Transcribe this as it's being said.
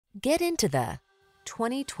Get into the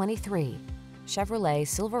 2023 Chevrolet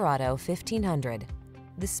Silverado 1500.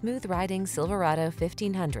 The smooth-riding Silverado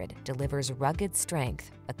 1500 delivers rugged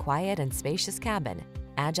strength, a quiet and spacious cabin,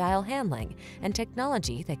 agile handling, and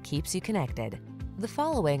technology that keeps you connected. The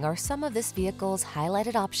following are some of this vehicle's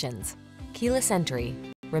highlighted options: keyless entry,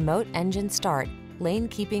 remote engine start, lane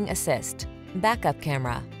keeping assist, backup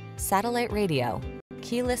camera, satellite radio,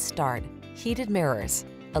 keyless start, heated mirrors,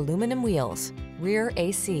 aluminum wheels, rear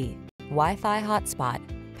AC, Wi-Fi hotspot.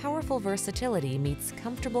 Powerful versatility meets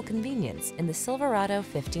comfortable convenience in the Silverado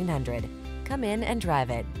 1500. Come in and drive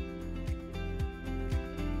it.